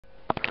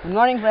Good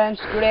morning, friends.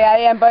 Today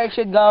I am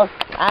Parikshit Gaur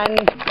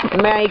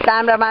and my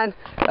cameraman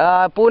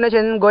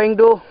Poonachan going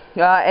to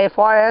a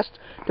forest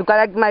to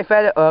collect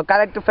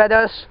the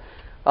feathers.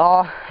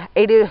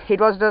 It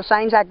was the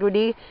science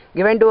activity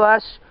given to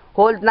us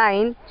whole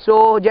 9.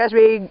 So just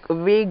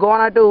we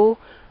gonna to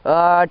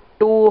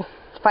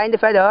find the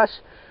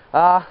feathers.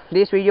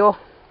 This video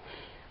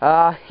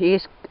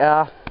is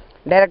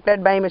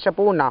directed by Mr.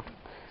 Poona.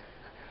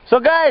 So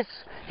guys,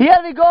 here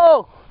we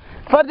go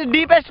for the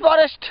deepest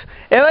forest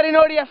ever in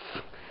ODF.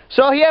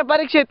 So here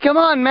Parikshit, come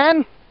on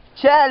man.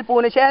 Chal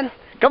Poonachan.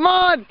 Come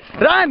on,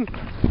 run.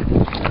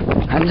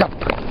 Hands up.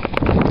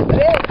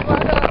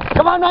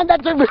 Come on man,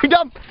 that's a big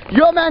jump.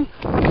 Yo man.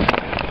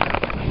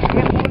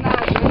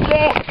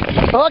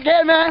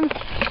 Okay man.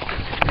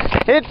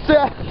 It's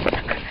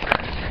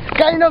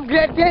kind of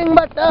great thing,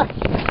 but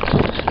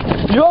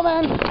yo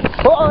man.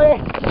 Oh hey.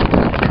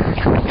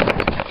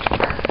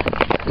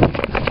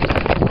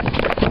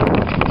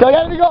 So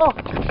here we go.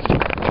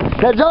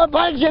 Let's go,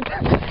 Parikshit.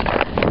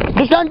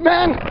 Distant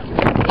man.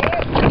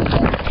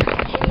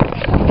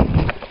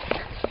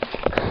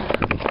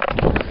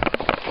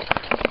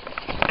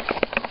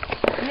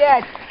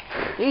 Yet,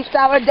 reached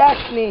our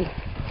destiny.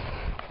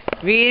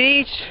 We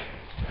reach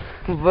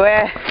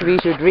where we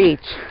should reach.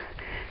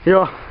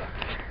 Yo,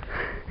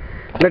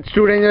 that's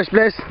too dangerous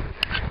place.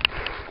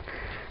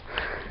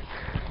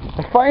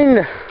 I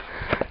find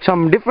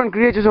some different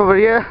creatures over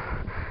here.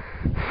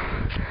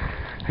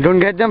 I don't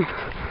get them.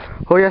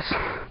 Oh yes,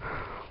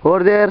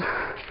 over there,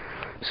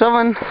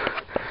 7.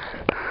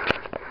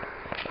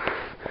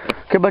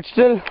 Okay, but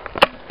still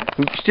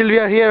we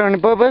are here on a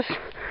purpose.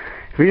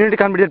 We need to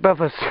complete that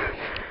purpose.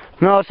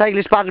 Now our cycle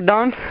is parked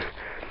down,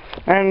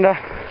 and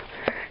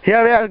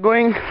here we are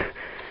going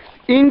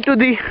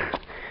into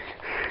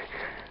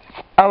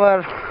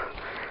our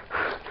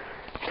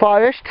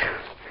forest.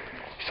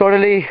 It's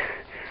totally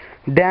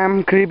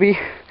damn creepy.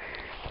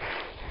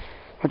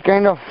 What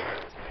kind of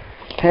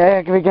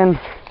heck we can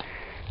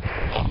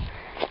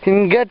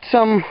get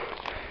some.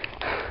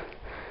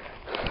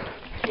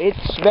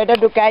 It's better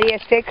to carry a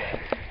stick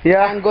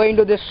and go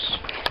into this.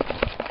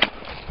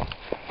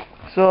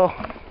 So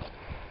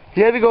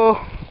here we go,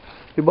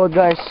 we both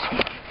guys.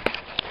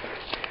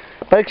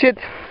 Parikshit,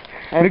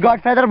 we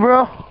got feather,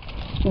 bro.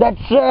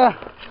 That's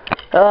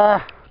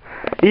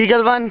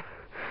eagle one.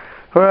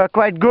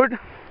 Quite good.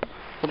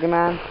 Okay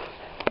man.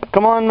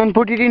 Come on man,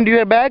 put it into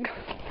your bag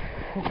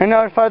and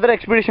our further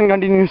expedition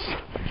continues.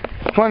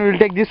 Come on, we'll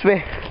take this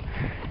way.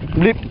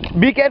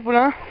 Be careful,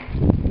 huh?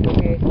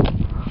 Okay.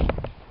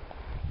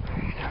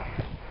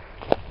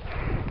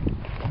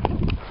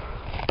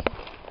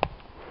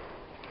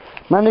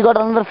 Man, we got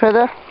another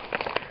feather.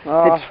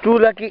 It's too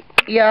lucky.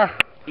 Yeah.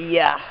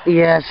 Yeah.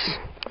 Yes.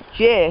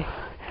 Yeah.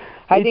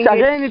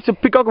 It's a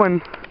peacock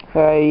one.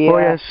 Yeah. Oh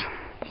yes.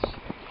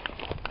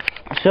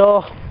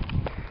 So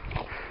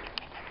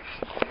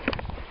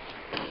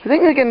I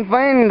think we can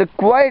find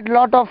quite a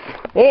lot of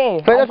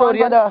feathers over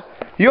here.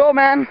 Yo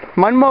man,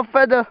 one more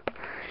feather.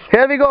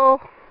 Here we go.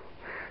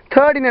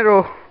 3rd in a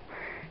row.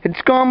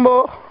 It's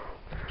combo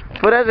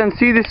for us, and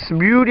see this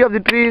beauty of the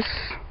trees.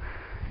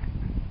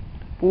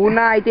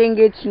 Poona, I think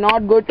it's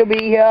not good to be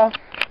here.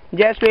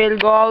 Just we'll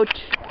go out.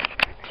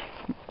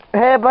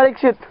 Hey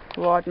Parikshit.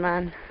 What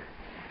man?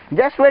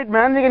 Just wait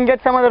man, we can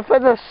get some other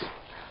feathers.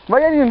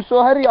 Why are you in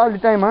so hurry all the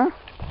time, huh?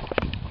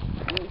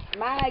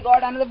 Man, I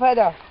got another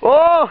feather.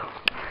 Oh,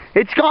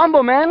 it's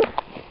combo man.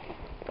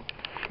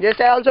 Yes,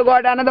 I also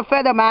got another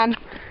feather, man.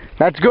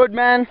 That's good,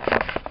 man.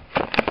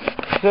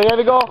 So here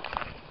we go.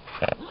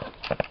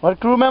 Our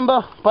crew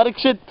member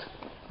Parikshit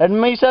and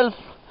myself,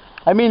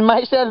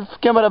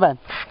 cameraman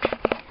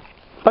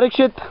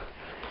Parikshit.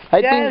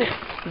 I think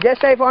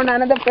I found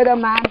another feather,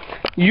 man.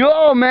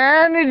 Yo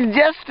man, it's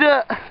just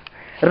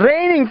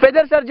raining.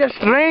 Feathers are just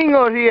raining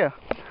over here.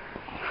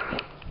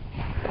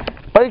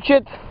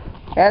 Parikshit.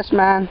 Yes,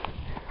 man.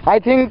 I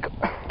think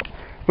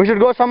we should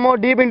go some more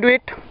deep into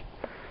it.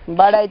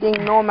 But I think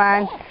no,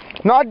 man.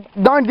 Not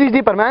this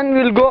deeper, man.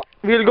 We'll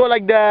go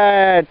like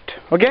that.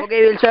 Okay?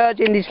 Okay, we'll search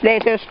in these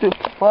places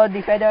for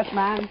the feathers,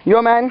 man.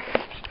 Yo, man.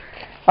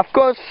 Of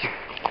course,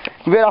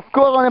 we're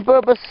on a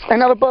purpose.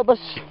 Another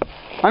purpose.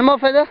 One more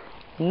feather?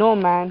 No,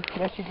 man.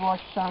 Just it was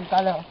some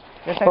color.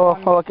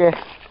 Okay.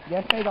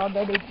 Just I thought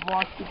that it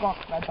was peacock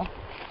feather.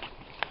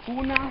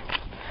 Poona.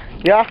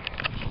 Yeah.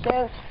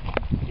 Sir,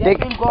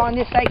 we'll go on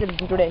this cycle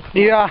today.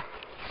 Yeah.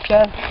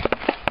 Sir.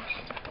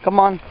 Come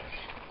on.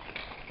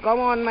 Come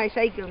on my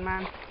cycle,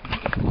 man.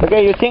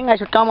 Okay, you think I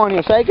should come on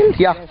your cycle?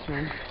 Yeah. Yes,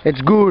 man.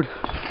 It's good.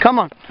 Come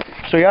on.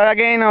 So here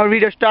again our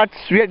video starts.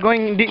 We are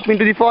going deep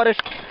into the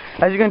forest.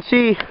 As you can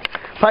see,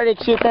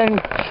 Parikshit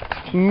and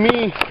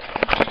me.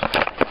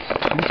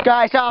 The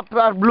skies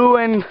are blue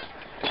and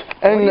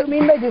what do you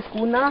mean by this,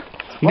 Poona?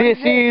 This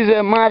is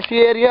a marshy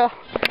area.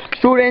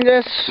 It's too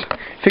dangerous.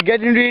 If we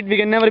get into it, we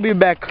can never be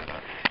back.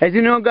 As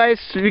you know, guys,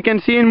 we can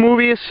see in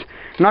movies,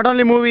 not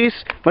only movies,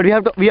 but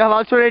we have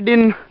also read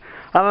in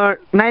our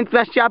 9th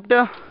class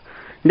chapter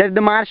that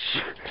the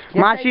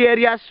marshy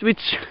areas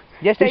which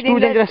Just I It's too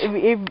think that dangerous.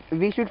 if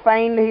we should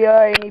find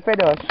here any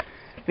feathers,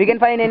 we can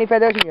find any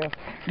feathers here.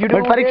 You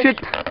do But Parikshit,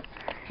 this?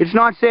 it's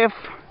not safe.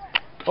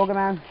 Okay,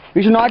 man.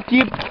 We should not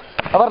keep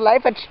our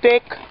life at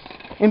stake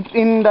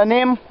in the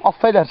name of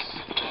feathers.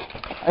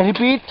 I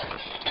repeat,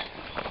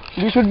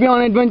 we should be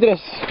on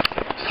adventurous.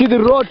 See the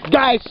road,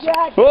 guys.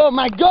 Yeah. Oh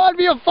my God,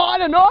 we have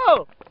fallen.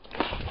 Oh,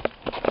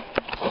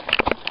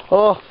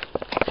 oh,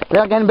 we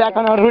are getting back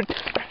on our route.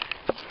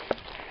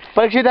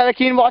 Parikshit, have a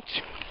keen watch.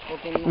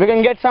 Okay, We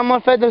can get some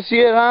more feathers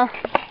here, huh?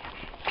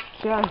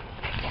 sure.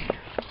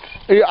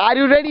 Are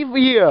you ready for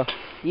here?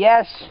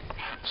 Yes.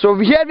 So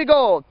here we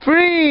go.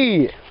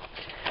 3,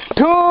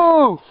 2,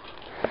 1,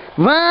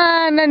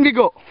 and we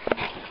go.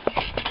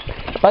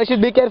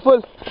 Parikshit, be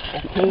careful.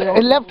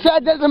 Okay. Left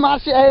side there's a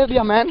marshy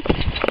area, man.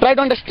 Try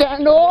to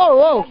understand. Oh,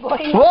 whoa,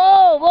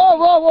 whoa, whoa,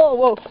 whoa, whoa,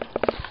 whoa.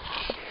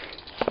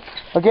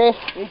 Okay.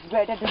 It's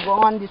better to go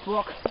on this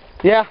walk.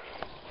 Yeah.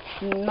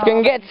 No.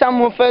 Can get some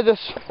more feathers.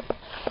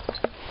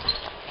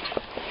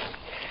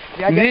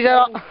 We are These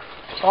just are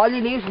all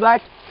the leaves,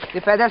 but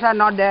the feathers are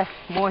not there.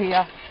 More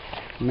here.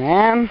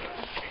 man.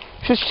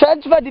 So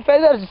search for the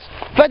feathers.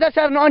 Feathers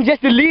are not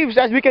just the leaves,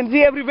 as we can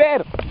see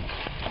everywhere.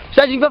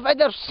 Searching for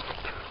feathers.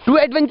 Too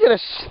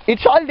adventurous.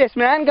 It's all this,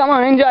 man. Come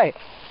on, enjoy.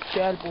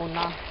 Sure,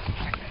 Poona.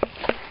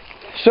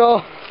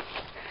 So,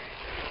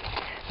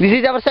 this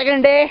is our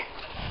second day.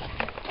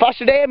 First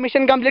day,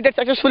 mission completed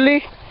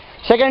successfully.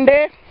 Second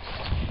day,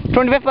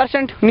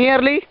 25%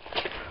 nearly.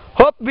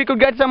 Hope we could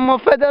get some more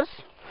feathers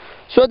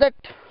so that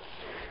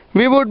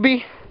we would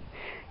be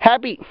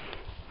happy.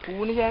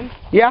 Poona,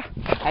 Yeah,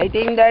 I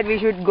think that we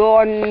should go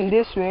on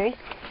this way.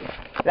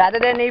 Rather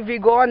than if we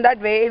go on that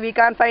way, we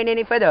can't find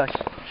any feathers.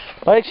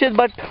 Parikshit,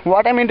 but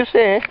what I mean to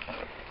say,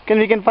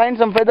 we can find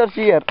some feathers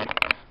here.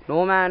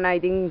 No, man, I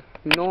think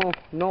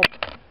no.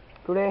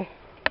 Today,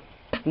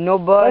 no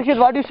birds. Parikshit,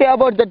 what do you say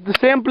about that? The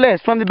same place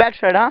from the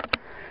backside, huh?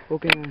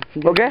 Okay, man.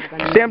 Okay,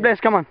 same place.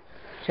 Come on.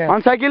 Sure.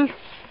 On cycle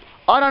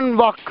or on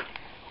walk?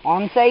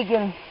 On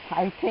cycle,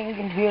 I think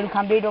we will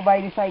complete it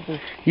by the cycle.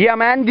 Yeah,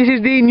 man, this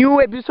is the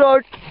new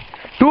episode,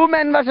 2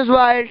 men versus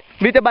wild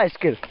with a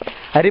bicycle.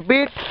 I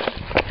repeat,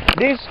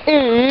 this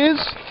is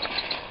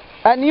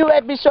a new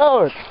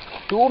episode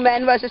 2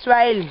 men versus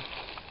wild.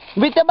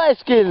 with a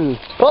bicycle.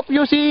 Hope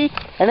you see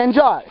and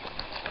enjoy.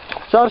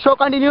 So our show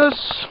continues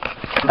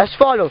as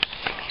follows.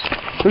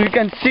 So you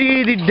can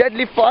see the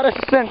deadly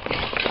forests and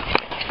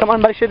come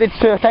on, Parikshit,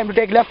 it's time to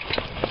take left.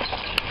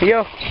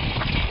 Here,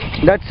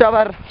 that's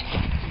our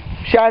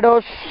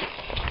shadows.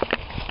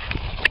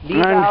 These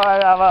And-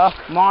 are our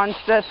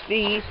monstrous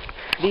trees.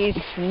 These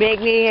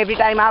make me every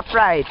time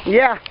upright.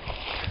 Yeah,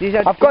 These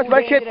are Of course, too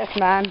Parikshit. dangerous,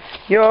 man.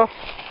 yo,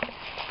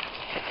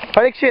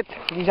 Parikshit.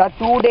 These are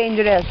too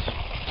dangerous.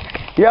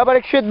 Yeah,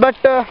 Parikshit, but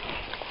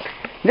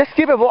just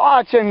keep a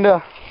watch and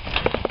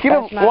keep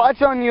Yes, a ma'am.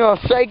 watch on your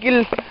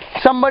cycle.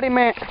 Somebody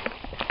may.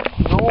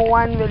 No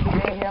one will be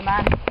there here,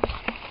 man.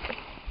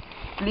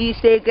 Please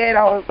take care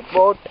of our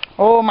boat.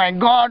 Oh my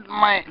God,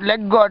 my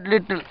leg got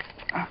little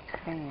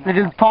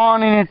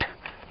thorn in it.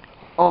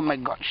 Oh my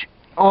gosh.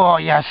 Oh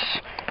yes,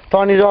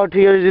 thorn is out.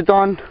 Here is the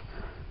thorn.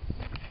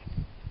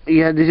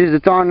 Yeah, this is the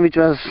thorn which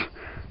was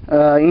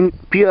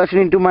pierced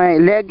into my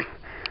leg.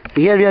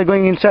 Here we are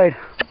going inside.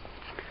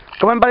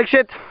 Come on,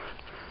 Parikshit.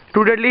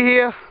 Too deadly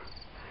here.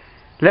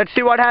 Let's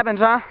see what happens,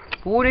 huh?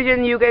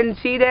 Punition, you can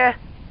see there.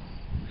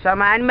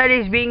 Some animal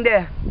is being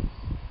there.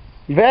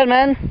 Where,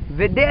 man?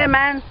 With there,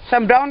 man.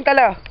 Some brown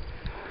color.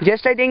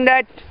 Just I think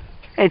that.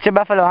 It's a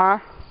buffalo, huh?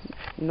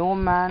 No,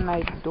 man.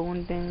 I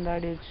don't think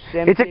that it's.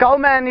 It's a cow,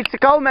 man. It's a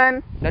cow,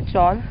 man. That's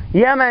all.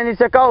 Yeah, man. It's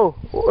a cow.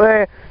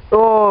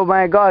 Oh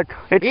my God.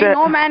 It's Hey, a.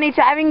 no, man. It's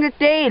having the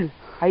tail.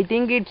 I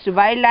think it's a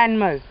wild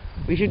animal.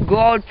 We should go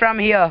out from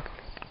here.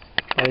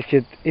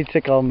 It's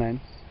a cow, man.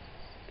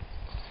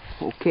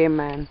 Okay,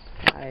 man.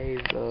 I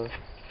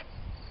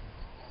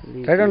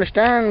I don't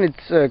understand.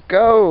 It's a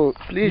cow.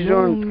 Please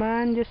No, don't.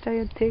 man. Just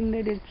I think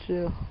that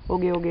it's.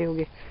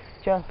 Okay.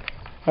 Sure.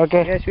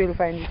 Okay. Yes, we'll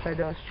find the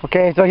feathers.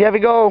 Okay. So here we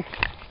go.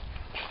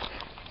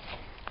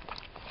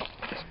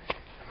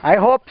 I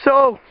hope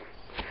so.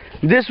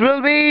 This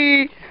will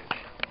be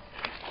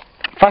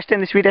first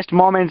and the sweetest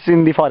moments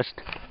in the forest.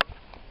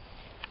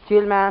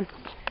 Chill, man.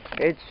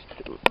 It's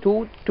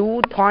too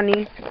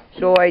thorny.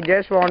 So I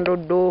just want to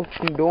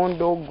don't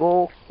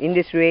go in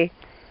this way.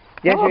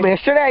 Just Oh,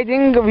 yesterday I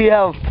think we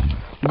have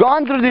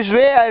gone through this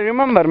way. I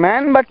remember,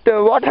 man. But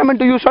what happened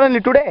to you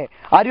suddenly today?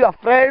 Are you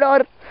afraid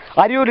or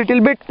are you a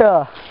little bit?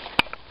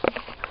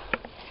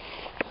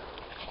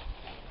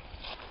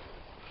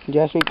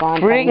 Just we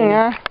can't. Freaking,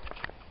 huh?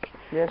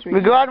 Yes,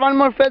 We got one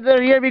more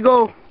feather. Here we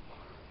go.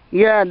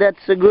 Yeah, that's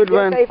a good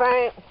one. Yes,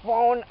 I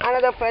found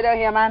another feather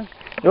here, man.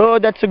 Oh,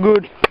 that's a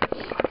good.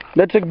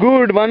 That's a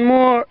good. One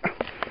more.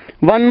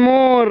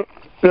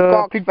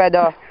 Peacock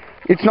feather.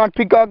 It's not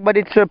peacock, but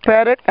it's a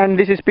parrot, and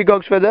this is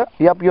peacock's feather.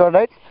 Yep, you are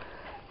right.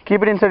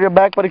 Keep it inside your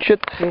bag,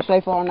 Parikshit. Yes, I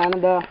found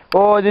another.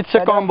 Oh, it's a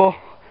Feather. combo.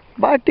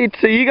 But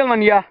it's a eagle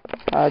one, yeah.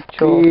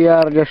 Achoo. We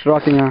are just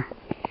rocking, huh?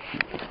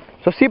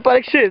 So see,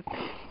 Parikshit,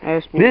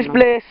 Yes, This man.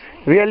 place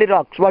really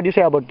rocks. What do you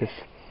say about this?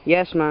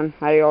 Yes, man.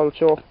 I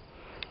also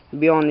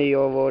beyond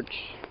your words.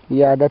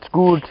 Yeah, that's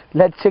good.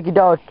 Let's check it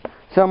out.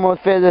 Some more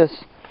feathers.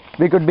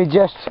 We could be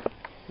just.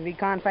 We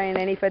can't find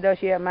any feathers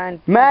here,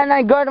 man. Man,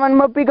 I got one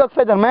more peacock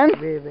feather, man.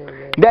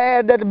 Wait.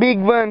 There, that big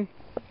one.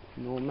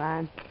 No,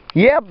 man.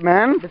 Yep,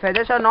 man. The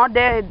feathers are not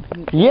there.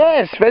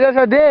 Yes, feathers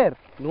are there.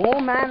 No,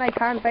 man. I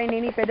can't find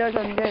any feathers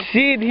on there.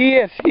 See it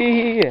here,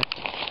 see here.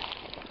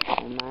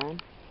 Oh, man.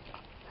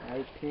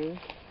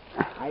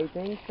 I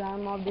think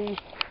some of these.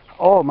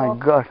 Oh my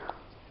god.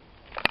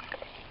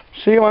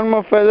 See one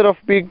more feather of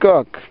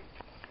peacock.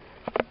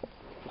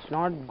 It's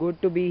not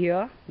good to be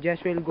here.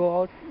 Just we'll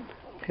go out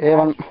Hey,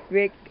 one.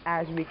 quick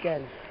as we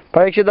can.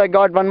 Parikshit, I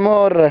got one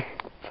more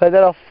feather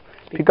of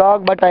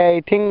peacock, but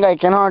I think I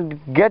cannot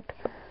get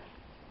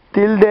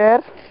till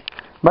there.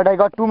 But I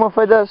got two more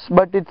feathers,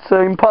 but it's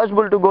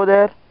impossible to go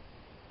there.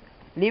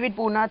 Leave it,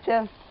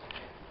 Purnachal.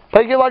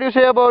 Parikshit, what do you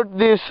say about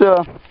this?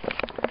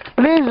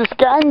 Please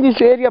scan this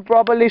area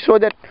properly so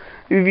that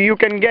you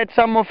can get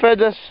some more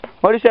feathers.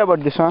 What do you say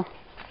about this, huh?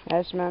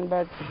 Yes, man.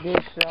 But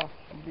this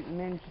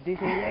means this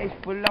area is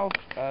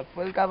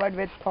full covered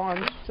with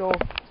thorns, so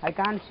I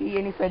can't see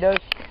any feathers.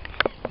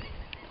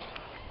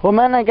 Oh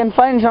man, I can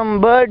find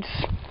some birds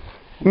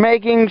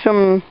making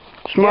some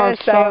small Yes,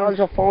 I sounds.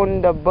 also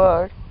found the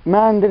bird.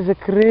 Man, there's a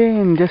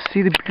crane. Just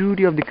see the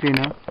beauty of the crane,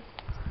 huh?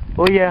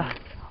 Oh yeah.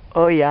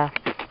 Oh yeah.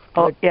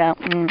 Oh But- yeah.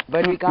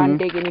 But we can't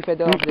take any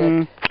feather of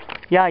that.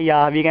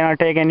 Yeah, we cannot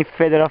take any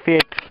feather of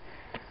it.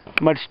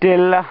 But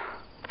still,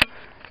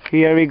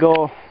 here we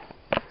go.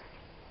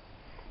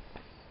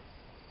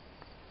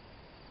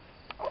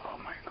 Oh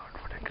my god,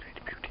 what a great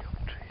beauty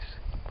of trees.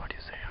 What do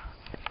you say,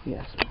 huh?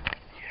 Yes.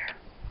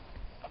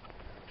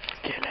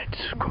 Okay,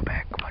 let's go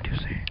back. What do you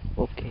say?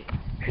 Okay.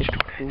 It's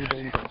too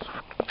dangerous.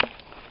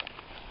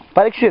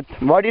 Parikshit,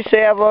 what do you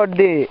say about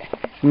the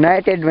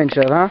night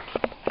adventure, huh?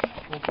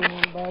 Okay,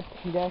 man, but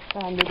just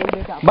a little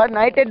bit up. But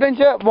night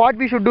adventure, what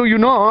we should do, you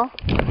know?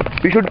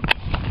 We should...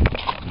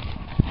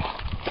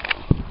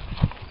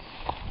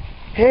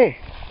 Hey,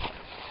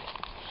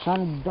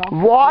 Some dog.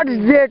 what's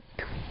that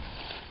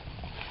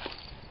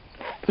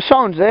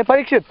sounds, eh,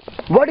 Parikshit?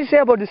 What do you say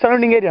about the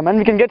surrounding area, man?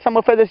 We can get some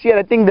more feathers here,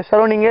 I think, the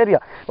surrounding area.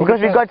 Because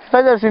we sir. got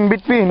feathers in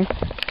between.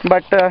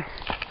 But,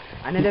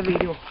 Another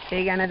video.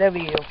 Take another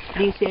video.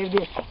 Please save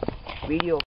this video.